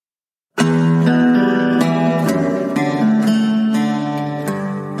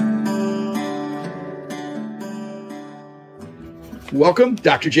welcome.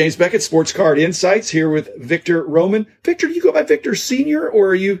 Dr. James Beckett, Sports Card Insights, here with Victor Roman. Victor, do you go by Victor Sr. or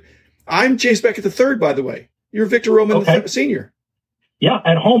are you? I'm James Beckett III, by the way. You're Victor Roman Sr. Yeah,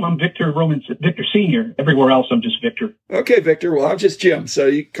 at home, I'm Victor Roman, Victor Sr. Everywhere else, I'm just Victor. Okay, Victor. Well, I'm just Jim, so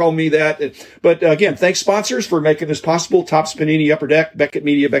you can call me that. But again, thanks, sponsors, for making this possible. Topps Panini, Upper Deck, Beckett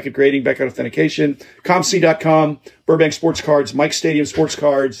Media, Beckett Grading, Beckett Authentication, ComC.com, Burbank Sports Cards, Mike Stadium Sports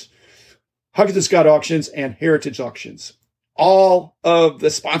Cards, Huggins Scott Auctions, and Heritage Auctions. All of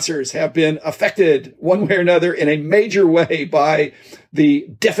the sponsors have been affected one way or another in a major way by the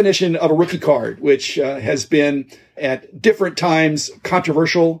definition of a rookie card, which has been at different times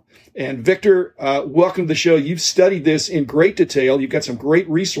controversial. And Victor, welcome to the show. You've studied this in great detail. You've got some great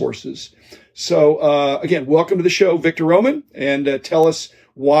resources. So again, welcome to the show, Victor Roman, and tell us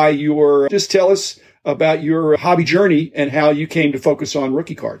tell us about your hobby journey and how you came to focus on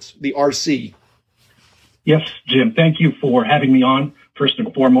rookie cards, the RC. Yes, Jim, thank you for having me on. First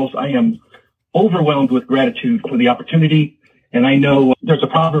and foremost, I am overwhelmed with gratitude for the opportunity. And I know there's a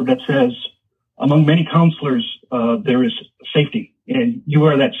proverb that says, among many counselors, there is safety. And you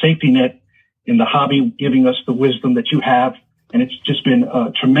are that safety net in the hobby, giving us the wisdom that you have. And it's just been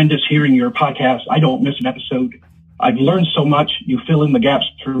tremendous hearing your podcast. I don't miss an episode. I've learned so much. You fill in the gaps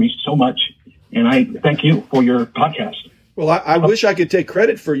for me so much. And I thank you for your podcast. Well, I wish I could take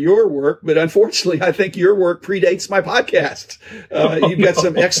credit for your work, but unfortunately, I think your work predates my podcast. You've got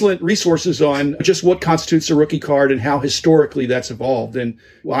some excellent resources on just what constitutes a rookie card and how historically that's evolved. And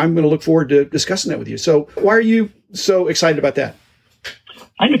I'm going to look forward to discussing that with you. So why are you so excited about that?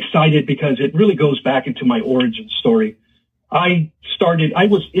 I'm excited because it really goes back into my origin story. I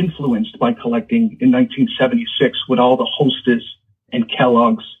was influenced by collecting in 1976 with all the Hostess and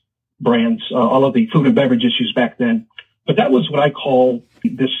Kellogg's brands, all of the food and beverage issues back then. But that was what I call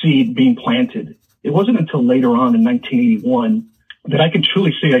the seed being planted. It wasn't until later on in 1981 that I can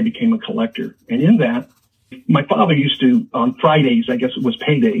truly say I became a collector. And in that, my father used to, on Fridays, I guess it was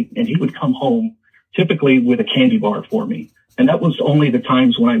payday, and he would come home typically with a candy bar for me. And that was only the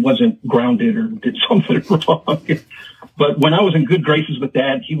times when I wasn't grounded or did something wrong. But when I was in good graces with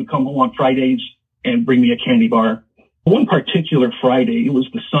Dad, he would come home on Fridays and bring me a candy bar. One particular Friday, it was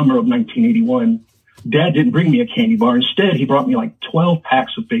the summer of 1981, Dad didn't bring me a candy bar. Instead, he brought me like 12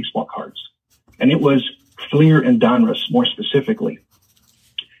 packs of baseball cards. And it was Fleer and Donruss, more specifically.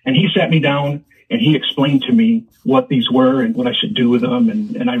 And he sat me down and he explained to me what these were and what I should do with them.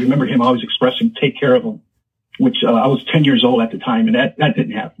 And I remember him always expressing, take care of them, which I was 10 years old at the time, and that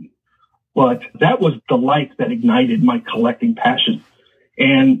didn't happen. But that was the light that ignited my collecting passion.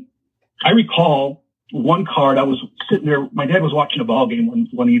 And I recall one card, I was sitting there, my dad was watching a ball game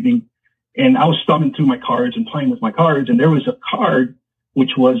one evening, and I was thumbing through my cards and playing with my cards. And there was a card,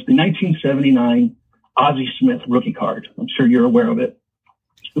 which was the 1979 Ozzie Smith rookie card. I'm sure you're aware of it.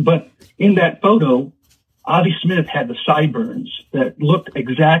 But in that photo, Ozzie Smith had the sideburns that looked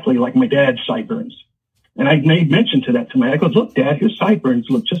exactly like my dad's sideburns. And I made mention to that to I goes, look, Dad, his sideburns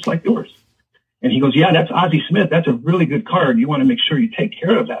look just like yours. And he goes, yeah, that's Ozzie Smith. That's a really good card. You want to make sure you take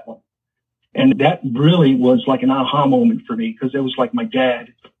care of that one. And that really was like an aha moment for me, because it was like my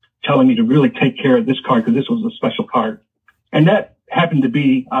dad telling me to really take care of this card because this was a special card. And that happened to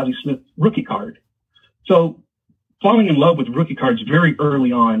be Ozzie Smith's rookie card. So falling in love with rookie cards very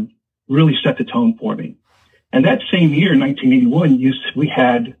early on really set the tone for me. And that same year, 1981, we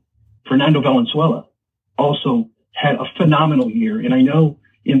had Fernando Valenzuela also had a phenomenal year. And I know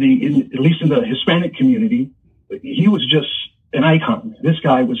at least in the Hispanic community, he was just an icon. This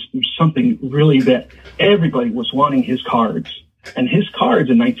guy was something really that everybody was wanting his cards. And his cards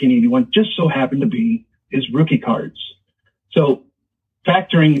in 1981 just so happened to be his rookie cards. So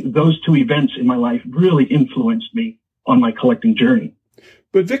factoring those two events in my life really influenced me on my collecting journey.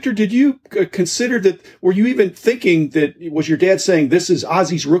 But Victor, did you consider that, were you even thinking that, was your dad saying this is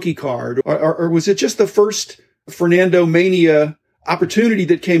Ozzie's rookie card, or was it just the first Fernando Mania opportunity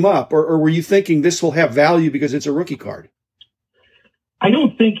that came up, or were you thinking this will have value because it's a rookie card? I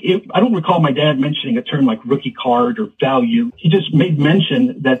don't recall my dad mentioning a term like rookie card or value. He just made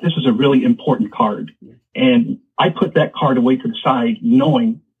mention that this is a really important card. And I put that card away to the side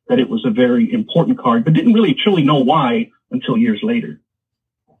knowing that it was a very important card, but didn't really truly know why until years later.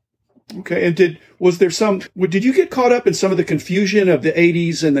 Okay. And did you get caught up in some of the confusion of the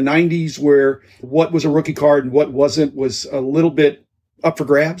 80s and the 90s where what was a rookie card and what wasn't was a little bit up for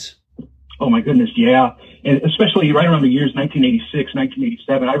grabs? Oh my goodness. Yeah. And especially right around the years 1986,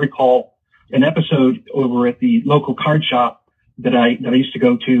 1987, I recall an episode over at the local card shop that I used to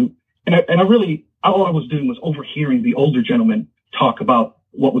go to. And I really, all I was doing was overhearing the older gentlemen talk about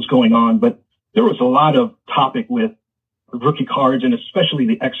what was going on. But there was a lot of topic with rookie cards, and especially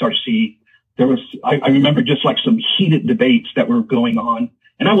the XRC, there was, I remember just like some heated debates that were going on.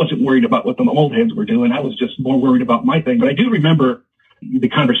 And I wasn't worried about what the old heads were doing. I was just more worried about my thing. But I do remember the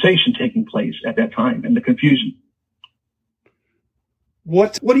conversation taking place at that time and the confusion.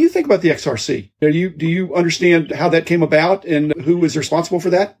 What do you think about the XRC? Do you understand how that came about and who was responsible for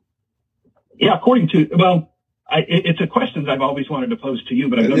that? Yeah, it's a question that I've always wanted to pose to you,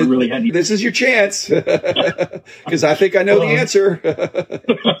 but I've never really had any. This is your chance, because I think I know the answer.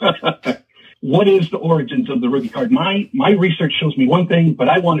 What is the origins of the rookie card? My research shows me one thing, but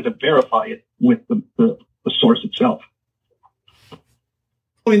I wanted to verify it with the source itself.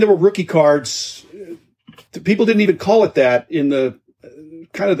 I mean, there were rookie cards. People didn't even call it that in the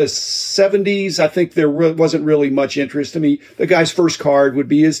kind of the 70s. I think there wasn't really much interest. I mean, the guy's first card would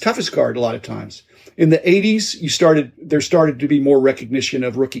be his toughest card a lot of times. In the 80s, there started to be more recognition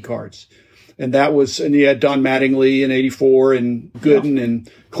of rookie cards. And you had Don Mattingly in 84 and Gooden and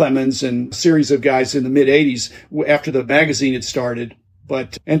Clemens and a series of guys in the mid 80s after the magazine had started.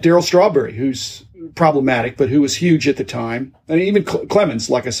 And Darryl Strawberry, who's problematic, but who was huge at the time. And even Clemens,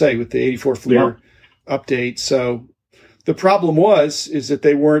 like I say, with the 84 Fleer update. So the problem is that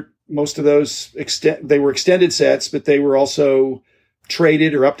they weren't, most of those they were extended sets, but they were also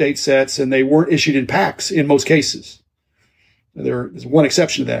traded or update sets, and they weren't issued in packs in most cases. There's one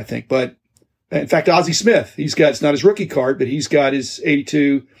exception to that, I think. But in fact, Ozzie Smith, it's not his rookie card, but he's got his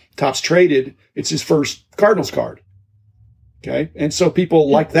 82 Topps traded. It's his first Cardinals card. Okay. And so people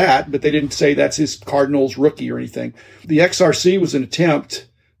like that, but they didn't say that's his Cardinals rookie or anything. The XRC was an attempt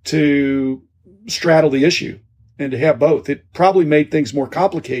to straddle the issue and to have both. It probably made things more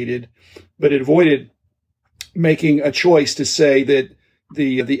complicated, but it avoided making a choice to say that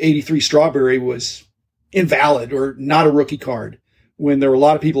the 83 Strawberry was invalid or not a rookie card, when there were a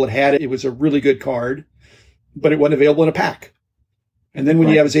lot of people that had it. It was a really good card, but it wasn't available in a pack. And then when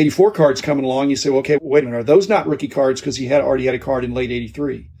you have his 84 cards coming along, you say, well, okay, wait a minute, are those not rookie cards because he already had a card in late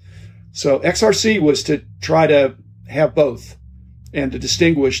 83? So XRC was to try to have both and to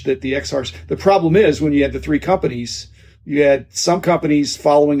distinguish that the XRC. The problem is when you had the three companies, you had some companies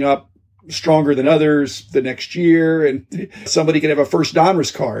following up stronger than others the next year, and somebody could have a first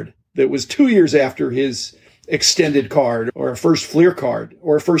Donruss card that was 2 years after his extended card, or a first Fleer card,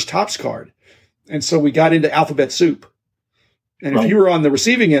 or a first Topps card. And so we got into alphabet soup. And if you were on the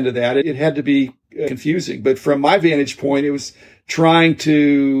receiving end of that, it had to be confusing. But from my vantage point, it was trying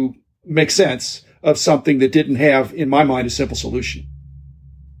to make sense of something that didn't have, in my mind, a simple solution.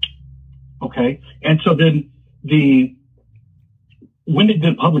 Okay. And so then when did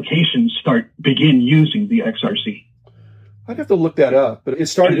the publications begin using the XRC? I'd have to look that up, but it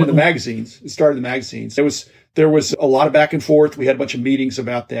started in the magazines. There was a lot of back and forth. We had a bunch of meetings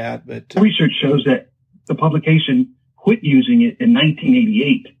about that, but research shows that the publication quit using it in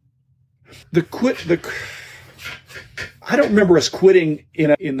 1988. I don't remember us quitting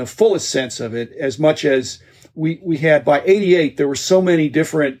in the fullest sense of it, as much as we had by 88, there were so many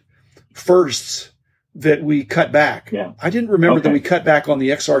different firsts that we cut back. Yeah. I didn't remember that we cut back on the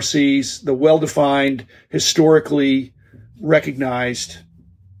XRCs, the well-defined, historically recognized.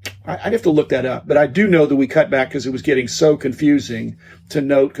 I'd have to look that up, but I do know that we cut back because it was getting so confusing to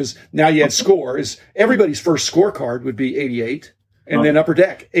note, because now you had scores. Everybody's first scorecard would be 88, and then Upper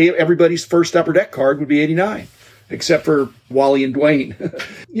Deck. Everybody's first Upper Deck card would be 89, except for Wally and Dwayne.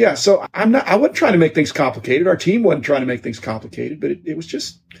 Yeah, so I wasn't trying to make things complicated. Our team wasn't trying to make things complicated, but it was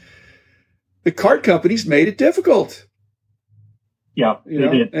just the card companies made it difficult. Yeah, they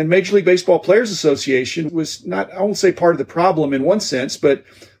did. And Major League Baseball Players Association was not, I won't say part of the problem in one sense, but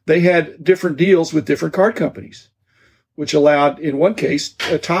they had different deals with different card companies, which allowed, in one case,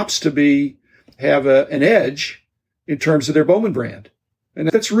 Topps to have an edge in terms of their Bowman brand. And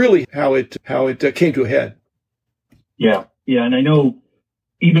that's really how it came to a head. Yeah. Yeah. And I know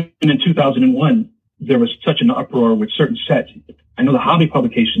even in 2001, there was such an uproar with certain sets. I know the hobby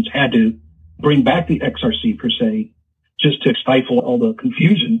publications had to bring back the XRC per se, just to stifle all the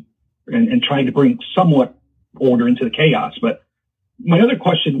confusion and trying to bring somewhat order into the chaos. But my other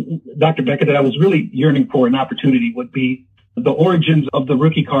question, Dr. Beckett, that I was really yearning for an opportunity would be the origins of the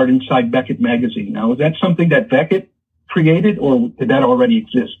rookie card inside Beckett magazine. Now, is that something that Beckett created, or did that already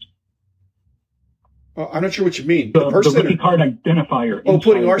exist? I'm not sure what you mean. The rookie card identifier. Oh,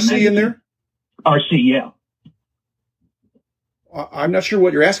 putting RC in there? RC, yeah. I'm not sure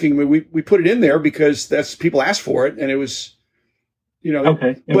what you're asking. I mean, we put it in there because that's people asked for it, and it was,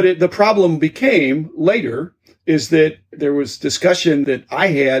 okay. But the problem became later is that there was discussion that I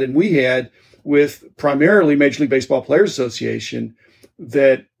had and we had with primarily Major League Baseball Players Association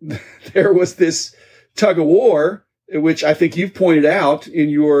that there was this tug of war which I think you've pointed out in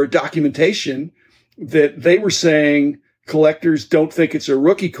your documentation, that they were saying collectors don't think it's a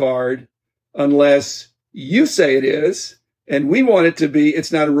rookie card unless you say it is. And we want it to be,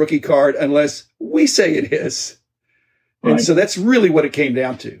 it's not a rookie card unless we say it is. Right. And so that's really what it came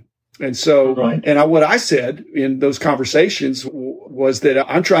down to. And so, what I said in those conversations was that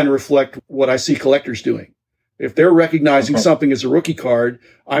I'm trying to reflect what I see collectors doing. If they're recognizing something as a rookie card,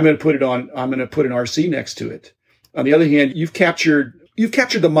 I'm going to put an RC next to it. On the other hand, you've captured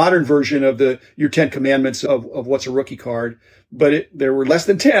the modern version of your 10 commandments of what's a rookie card, but there were less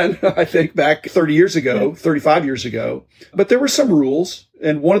than 10, I think, back 35 years ago. But there were some rules.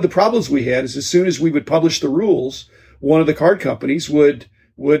 And one of the problems we had is as soon as we would publish the rules, one of the card companies would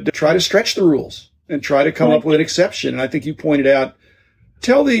try to stretch the rules and try to come up with an exception. And I think you pointed out,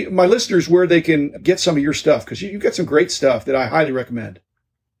 tell my listeners where they can get some of your stuff, because you've got some great stuff that I highly recommend.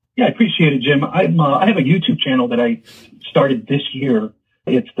 Yeah, I appreciate it, Jim. I have a YouTube channel that I started this year.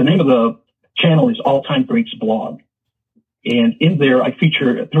 The name of the channel is All Time Greats Blog. And in there, I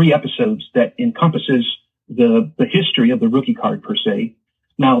feature 3 episodes that encompasses the history of the rookie card per se.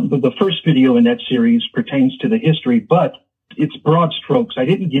 Now, the first video in that series pertains to the history, but it's broad strokes. I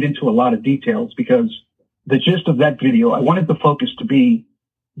didn't get into a lot of details because the gist of that video, I wanted the focus to be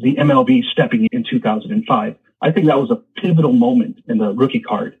the MLB stepping in 2005. I think that was a pivotal moment in the rookie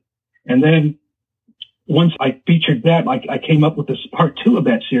card. And then once I featured that, I came up with this part 2 of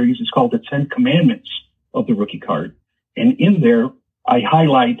that series. It's called the 10 Commandments of the Rookie Card. And in there, I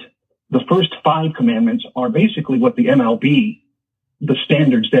highlight the first 5 commandments are basically what the MLB, the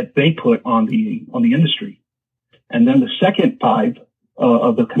standards that they put on the industry. And then the second 5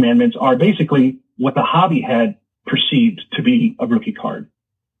 of the commandments are basically what the hobby had perceived to be a rookie card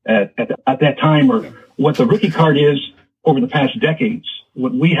at that time, or what the rookie card is over the past decades,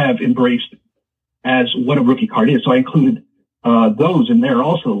 what we have embraced as what a rookie card is. So I included those in there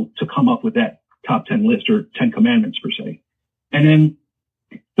also to come up with that top 10 list, or 10 commandments per se. And then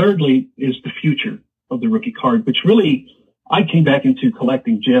thirdly is the future of the rookie card, which really I came back into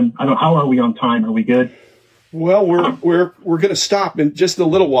collecting, Jim. I don't know, how are we on time? Are we good? Well, we're going to stop in just a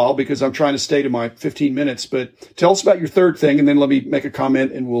little while because I'm trying to stay to my 15 minutes, but tell us about your third thing and then let me make a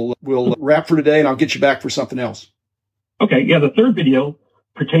comment and we'll wrap for today and I'll get you back for something else. Okay. Yeah. The third video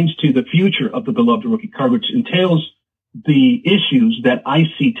pertains to the future of the beloved rookie card, which entails the issues that I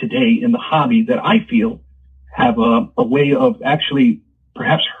see today in the hobby that I feel have a way of actually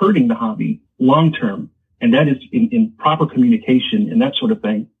perhaps hurting the hobby long term. And that is in proper communication and that sort of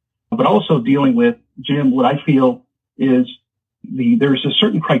thing. But also dealing with, Jim, what I feel is there's a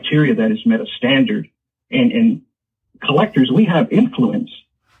certain criteria that is met, a standard, and collectors, we have influence.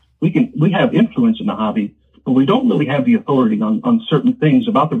 We have influence in the hobby, but we don't really have the authority on certain things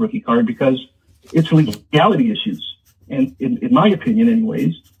about the rookie card because it's legality issues. And in my opinion,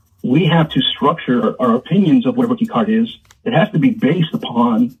 anyways, we have to structure our opinions of what a rookie card is. It has to be based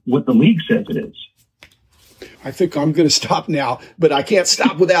upon what the league says it is. I think I'm going to stop now, but I can't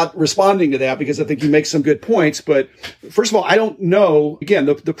stop without responding to that because I think you make some good points. But first of all, I don't know. Again,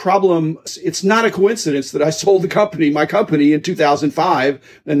 the problem, it's not a coincidence that I sold my company in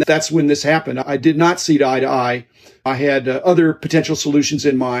 2005. And that's when this happened. I did not see eye to eye. I had other potential solutions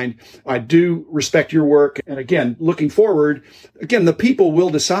in mind. I do respect your work. And again, looking forward, the people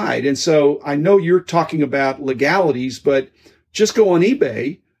will decide. And so I know you're talking about legalities, but just go on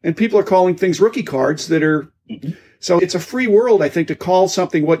eBay and people are calling things rookie cards that are, so it's a free world, I think, to call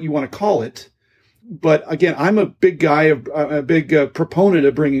something what you want to call it. But again, I'm a big proponent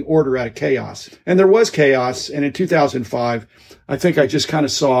of bringing order out of chaos. And there was chaos. And in 2005, I think I just kind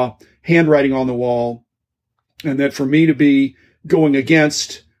of saw handwriting on the wall. And that for me to be going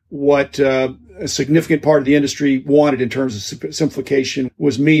against what a significant part of the industry wanted in terms of simplification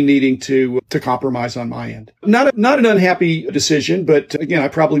was me needing to compromise on my end. Not an unhappy decision, but again, I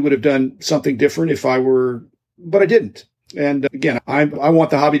probably would have done something different but I didn't. And again, I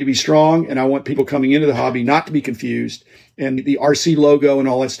want the hobby to be strong and I want people coming into the hobby not to be confused. And the RC logo and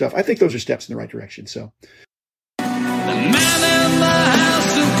all that stuff, I think those are steps in the right direction. So.